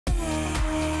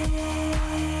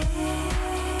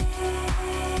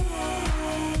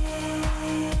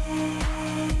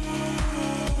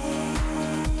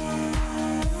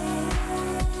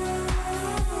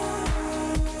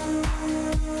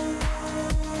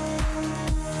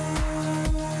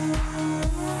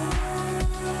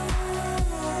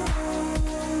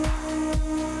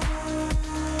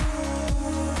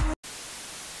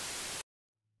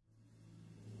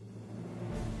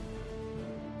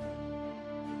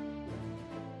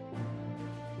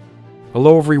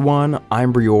Hello everyone,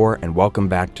 I'm Brior and welcome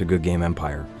back to Goodgame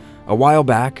Empire. A while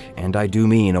back, and I do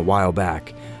mean a while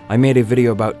back, I made a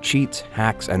video about cheats,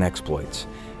 hacks, and exploits.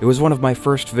 It was one of my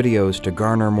first videos to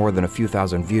garner more than a few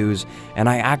thousand views, and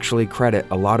I actually credit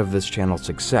a lot of this channel's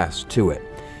success to it.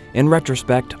 In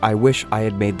retrospect, I wish I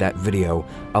had made that video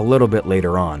a little bit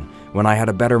later on, when I had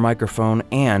a better microphone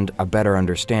and a better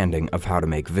understanding of how to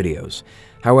make videos.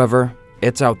 However,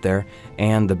 it's out there,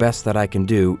 and the best that I can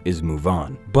do is move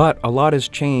on. But a lot has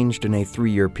changed in a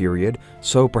 3-year period,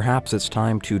 so perhaps it's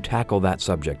time to tackle that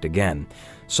subject again.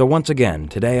 So once again,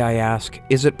 today I ask,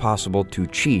 is it possible to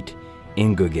cheat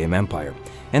in Goodgame Empire?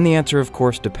 And the answer of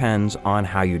course depends on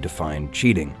how you define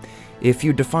cheating. If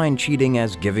you define cheating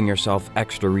as giving yourself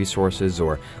extra resources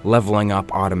or leveling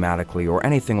up automatically or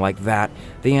anything like that,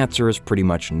 the answer is pretty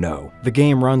much no. The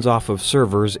game runs off of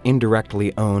servers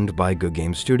indirectly owned by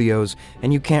Goodgame Studios,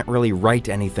 and you can't really write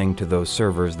anything to those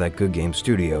servers that Goodgame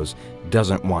Studios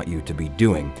doesn't want you to be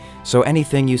doing. So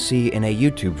anything you see in a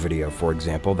YouTube video, for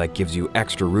example, that gives you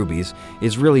extra rubies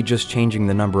is really just changing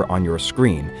the number on your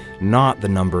screen, not the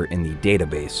number in the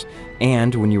database.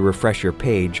 And when you refresh your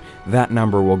page, that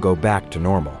number will go back to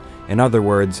normal. In other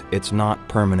words, it's not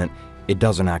permanent, it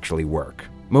doesn't actually work.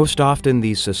 Most often,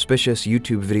 these suspicious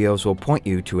YouTube videos will point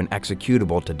you to an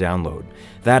executable to download.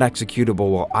 That executable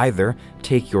will either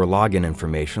take your login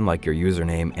information, like your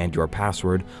username and your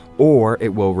password, or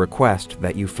it will request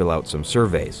that you fill out some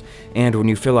surveys. And when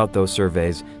you fill out those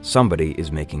surveys, somebody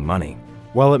is making money.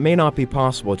 While it may not be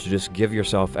possible to just give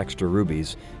yourself extra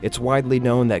rubies, it's widely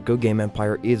known that Goodgame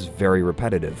Empire is very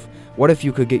repetitive. What if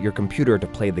you could get your computer to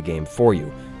play the game for you,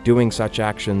 doing such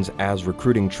actions as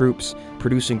recruiting troops,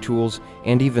 producing tools,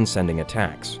 and even sending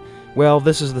attacks? Well,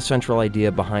 this is the central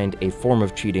idea behind a form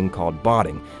of cheating called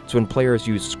botting. It's when players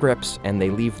use scripts and they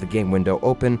leave the game window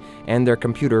open and their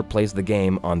computer plays the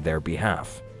game on their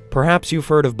behalf. Perhaps you've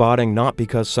heard of botting not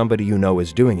because somebody you know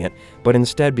is doing it, but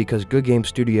instead because Goodgame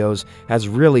Studios has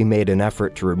really made an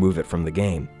effort to remove it from the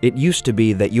game. It used to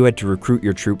be that you had to recruit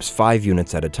your troops 5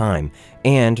 units at a time,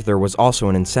 and there was also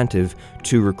an incentive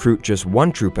to recruit just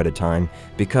 1 troop at a time,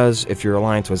 because if your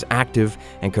alliance was active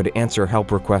and could answer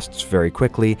help requests very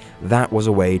quickly, that was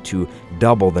a way to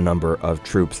double the number of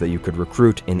troops that you could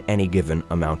recruit in any given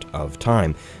amount of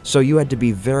time. So you had to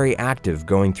be very active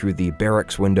going through the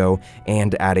barracks window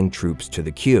and adding troops to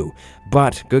the queue.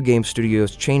 But Goodgame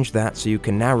Studios changed that so you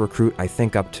can now recruit, I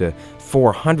think, up to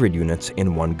 400 units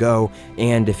in one go,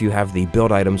 and if you have the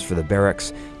build items for the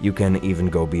barracks, you can even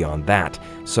go beyond that.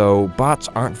 So bots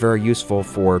aren't very useful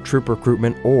for troop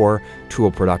recruitment or tool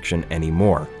production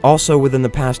anymore. Also, within the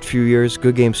past few years,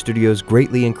 Goodgame Studios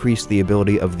greatly increased the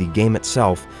ability of the game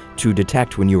itself to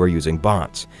detect when you are using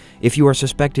bots. If you are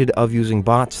suspected of using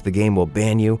bots, the game will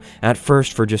ban you, at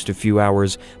first for just a few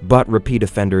hours, but repeat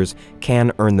offenders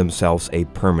can earn themselves a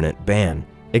permanent ban.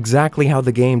 Exactly how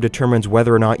the game determines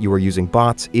whether or not you are using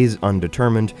bots is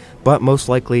undetermined, but most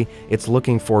likely it's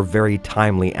looking for very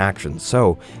timely actions.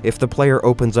 So, if the player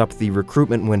opens up the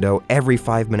recruitment window every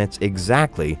 5 minutes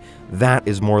exactly, that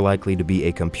is more likely to be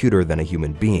a computer than a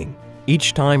human being.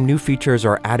 Each time new features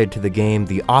are added to the game,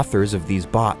 the authors of these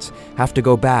bots have to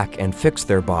go back and fix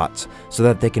their bots so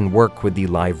that they can work with the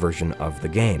live version of the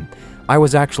game. I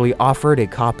was actually offered a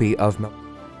copy of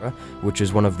which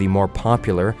is one of the more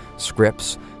popular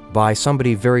scripts by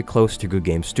somebody very close to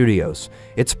Goodgame Studios.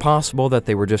 It's possible that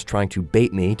they were just trying to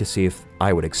bait me to see if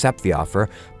I would accept the offer,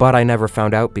 but I never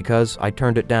found out because I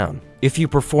turned it down. If you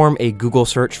perform a Google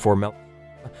search for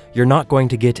you're not going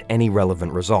to get any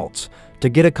relevant results. To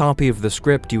get a copy of the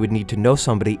script, you would need to know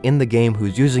somebody in the game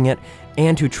who's using it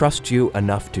and who trusts you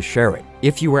enough to share it.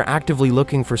 If you were actively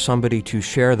looking for somebody to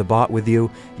share the bot with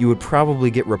you, you would probably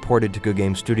get reported to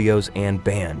Goodgame Studios and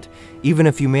banned. Even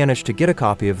if you managed to get a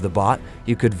copy of the bot,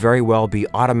 you could very well be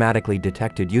automatically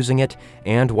detected using it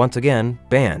and, once again,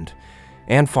 banned.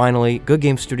 And finally,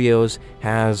 Goodgame Studios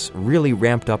has really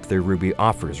ramped up their Ruby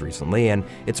offers recently, and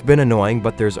it's been annoying,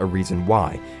 but there's a reason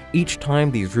why. Each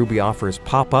time these Ruby offers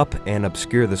pop up and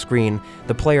obscure the screen,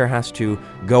 the player has to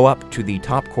go up to the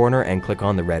top corner and click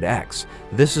on the red X.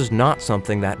 This is not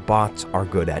something that bots are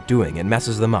good at doing. It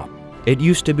messes them up. It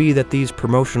used to be that these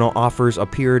promotional offers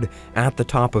appeared at the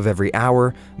top of every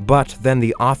hour, but then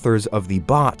the authors of the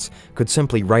bots could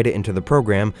simply write it into the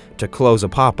program to close a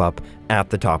pop-up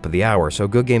at the top of the hour. So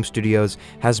Goodgame Studios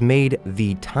has made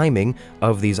the timing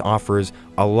of these offers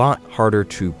a lot harder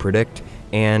to predict,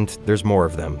 and there's more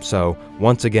of them. So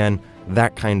once again,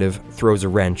 that kind of throws a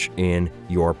wrench in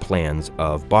your plans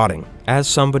of botting. As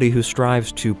somebody who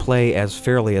strives to play as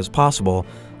fairly as possible,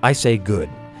 I say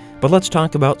good. But let's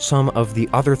talk about some of the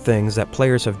other things that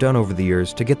players have done over the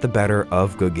years to get the better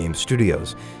of Goodgame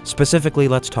Studios. Specifically,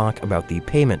 let's talk about the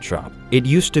payment shop. It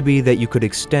used to be that you could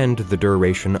extend the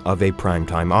duration of a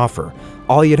primetime offer.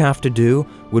 All you'd have to do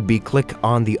would be click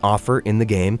on the offer in the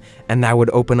game, and that would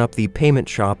open up the payment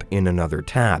shop in another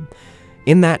tab.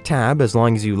 In that tab, as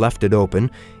long as you left it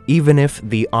open, even if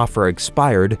the offer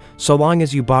expired, so long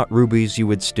as you bought rubies, you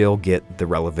would still get the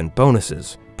relevant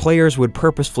bonuses. Players would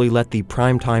purposefully let the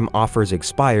primetime offers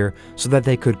expire so that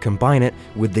they could combine it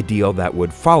with the deal that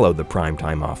would follow the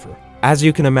primetime offer. As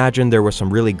you can imagine, there were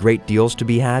some really great deals to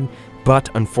be had, but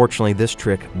unfortunately this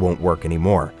trick won't work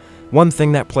anymore. One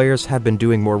thing that players have been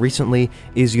doing more recently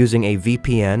is using a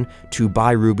VPN to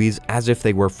buy rubies as if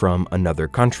they were from another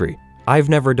country. I've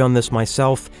never done this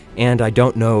myself, and I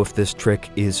don't know if this trick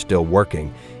is still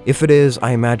working. If it is,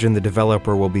 I imagine the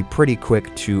developer will be pretty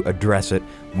quick to address it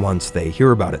once they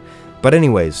hear about it. But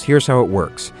anyways, here's how it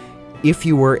works. If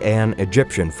you were an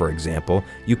Egyptian, for example,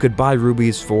 you could buy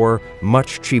rubies for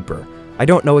much cheaper. I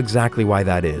don't know exactly why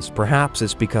that is. Perhaps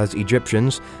it's because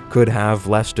Egyptians could have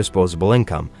less disposable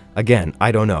income. Again,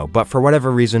 I don't know, but for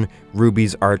whatever reason,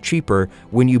 rubies are cheaper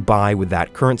when you buy with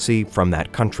that currency from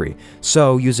that country.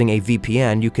 So, using a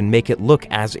VPN, you can make it look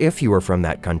as if you were from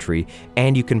that country,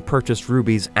 and you can purchase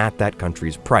rubies at that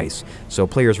country's price. So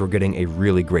players were getting a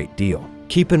really great deal.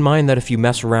 Keep in mind that if you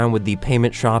mess around with the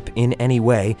payment shop in any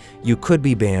way, you could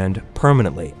be banned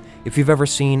permanently. If you've ever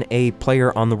seen a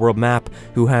player on the world map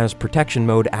who has protection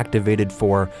mode activated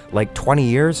for like 20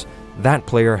 years, that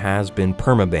player has been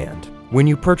permabanned. When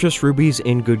you purchase rubies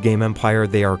in Goodgame Empire,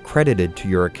 they are credited to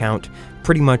your account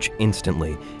pretty much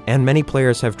instantly, and many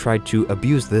players have tried to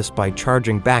abuse this by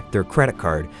charging back their credit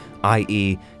card,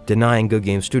 i.e. denying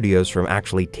Goodgame Studios from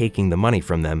actually taking the money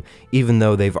from them, even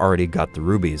though they've already got the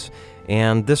rubies.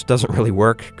 And this doesn't really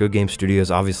work. Goodgame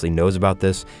Studios obviously knows about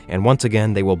this, and once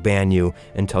again they will ban you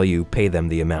until you pay them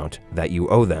the amount that you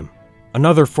owe them.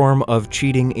 Another form of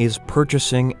cheating is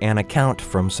purchasing an account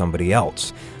from somebody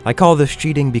else. I call this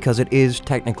cheating because it is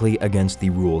technically against the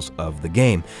rules of the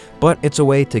game, but it's a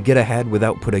way to get ahead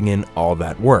without putting in all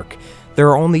that work. There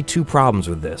are only two problems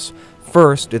with this.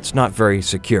 First, it's not very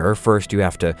secure. First, you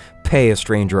have to pay a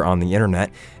stranger on the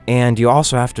internet, and you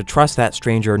also have to trust that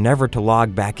stranger never to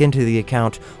log back into the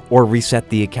account or reset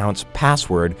the account's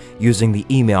password using the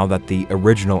email that the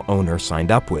original owner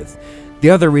signed up with. The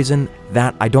other reason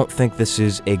that I don't think this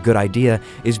is a good idea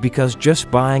is because just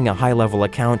buying a high-level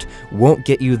account won't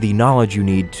get you the knowledge you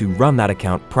need to run that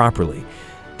account properly.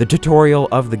 The tutorial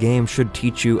of the game should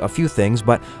teach you a few things,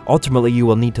 but ultimately you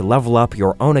will need to level up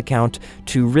your own account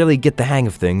to really get the hang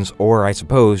of things, or I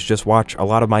suppose just watch a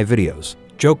lot of my videos.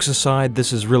 Jokes aside,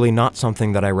 this is really not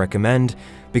something that I recommend,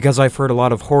 because I've heard a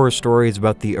lot of horror stories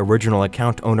about the original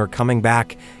account owner coming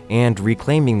back and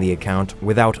reclaiming the account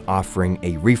without offering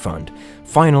a refund.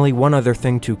 Finally, one other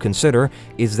thing to consider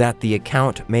is that the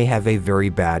account may have a very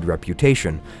bad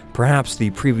reputation. Perhaps the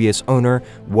previous owner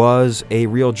was a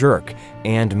real jerk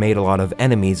and made a lot of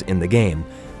enemies in the game.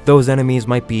 Those enemies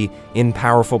might be in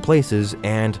powerful places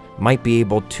and might be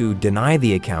able to deny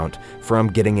the account from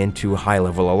getting into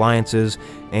high-level alliances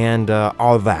and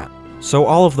all of that. So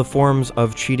all of the forms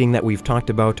of cheating that we've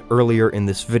talked about earlier in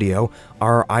this video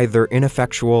are either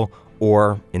ineffectual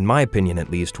or, in my opinion at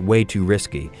least, way too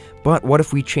risky. But what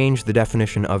if we change the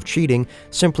definition of cheating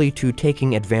simply to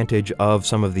taking advantage of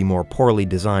some of the more poorly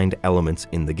designed elements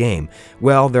in the game?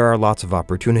 Well, there are lots of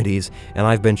opportunities, and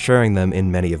I've been sharing them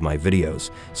in many of my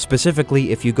videos.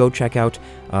 Specifically, if you go check out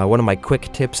one of my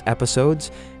Quick Tips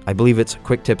episodes, I believe it's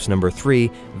Quick Tips number 3,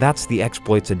 that's the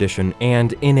Exploits edition,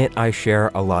 and in it I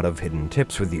share a lot of hidden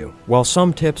tips with you. While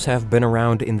some tips have been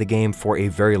around in the game for a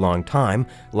very long time,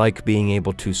 like being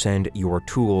able to send your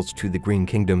tools to the Green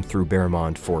Kingdom through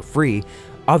Barremond for free,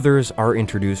 others are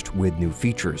introduced with new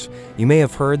features. You may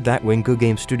have heard that when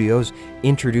Goodgame Studios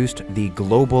introduced the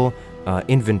global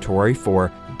inventory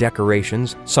for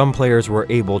decorations, some players were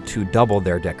able to double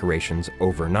their decorations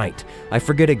overnight. I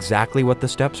forget exactly what the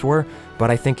steps were,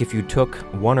 but I think if you took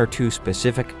one or two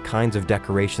specific kinds of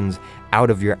decorations out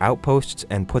of your outposts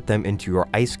and put them into your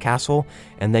ice castle,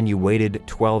 and then you waited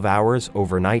 12 hours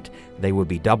overnight, they would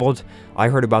be doubled. I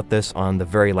heard about this on the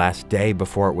very last day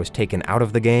before it was taken out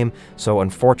of the game, so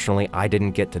unfortunately I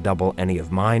didn't get to double any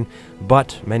of mine,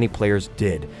 but many players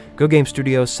did. Goodgame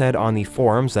Studios said on the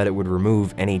forums that it would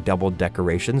remove any doubled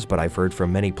decorations, but I've heard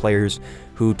from many players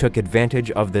who took advantage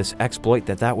of this exploit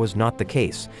that that was not the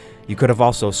case. You could have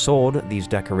also sold these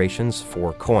decorations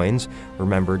for coins.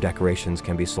 Remember, decorations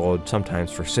can be sold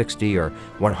sometimes for 60 or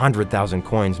 100,000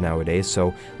 coins nowadays,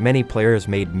 so many players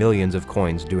made millions of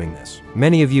coins doing this.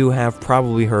 Many of you have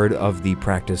probably heard of the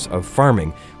practice of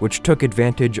farming, which took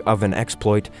advantage of an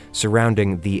exploit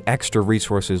surrounding the extra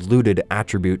resources looted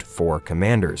attribute for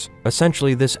commanders.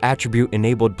 Essentially, this attribute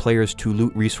enabled players to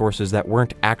loot resources that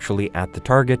weren't actually at the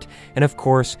target, and of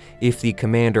course, if the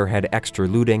commander had extra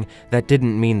looting, that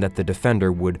didn't mean that the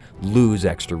defender would lose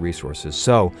extra resources.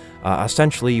 So,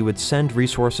 essentially, you would send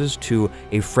resources to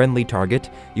a friendly target,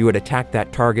 you would attack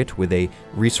that target with a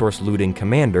resource looting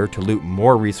commander to loot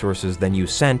more resources than you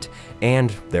sent, and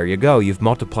there you go, you've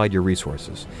multiplied your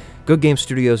resources. Goodgame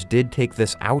Studios did take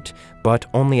this out, but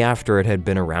only after it had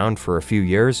been around for a few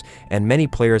years, and many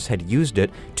players had used it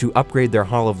to upgrade their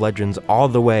Hall of Legends all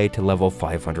the way to level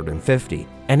 550.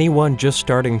 Anyone just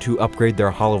starting to upgrade their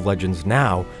Hall of Legends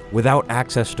now, without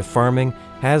access to farming,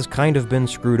 has kind of been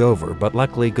screwed over, but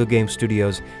luckily Goodgame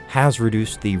Studios has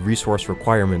reduced the resource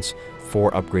requirements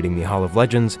for upgrading the Hall of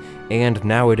Legends, and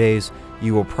nowadays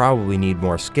you will probably need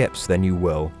more skips than you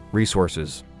will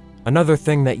resources. Another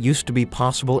thing that used to be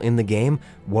possible in the game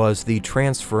was the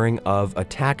transferring of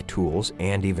attack tools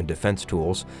and even defense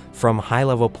tools from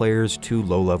high-level players to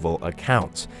low-level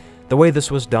accounts. The way this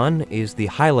was done is the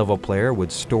high-level player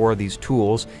would store these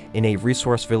tools in a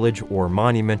resource village or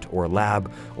monument or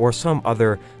lab or some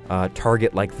other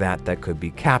target like that that could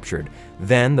be captured.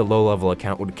 Then the low-level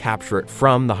account would capture it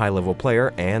from the high-level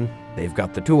player and they've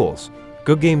got the tools.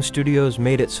 Goodgame Studios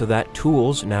made it so that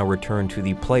tools now return to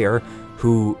the player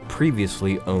who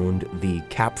previously owned the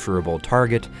capturable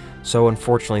target, so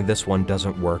unfortunately this one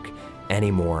doesn't work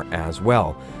anymore as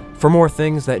well. For more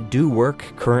things that do work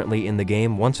currently in the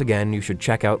game, once again, you should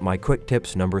check out my Quick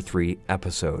Tips number 3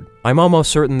 episode. I'm almost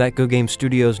certain that Goodgame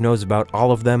Studios knows about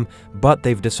all of them, but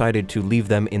they've decided to leave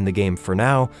them in the game for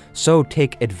now, so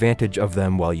take advantage of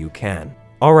them while you can.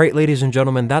 Alright, ladies and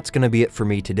gentlemen, that's going to be it for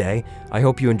me today. I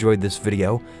hope you enjoyed this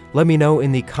video. Let me know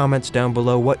in the comments down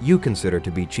below what you consider to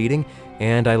be cheating,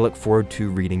 and I look forward to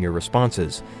reading your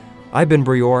responses. I've been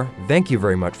Brior, thank you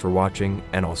very much for watching,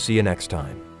 and I'll see you next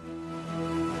time.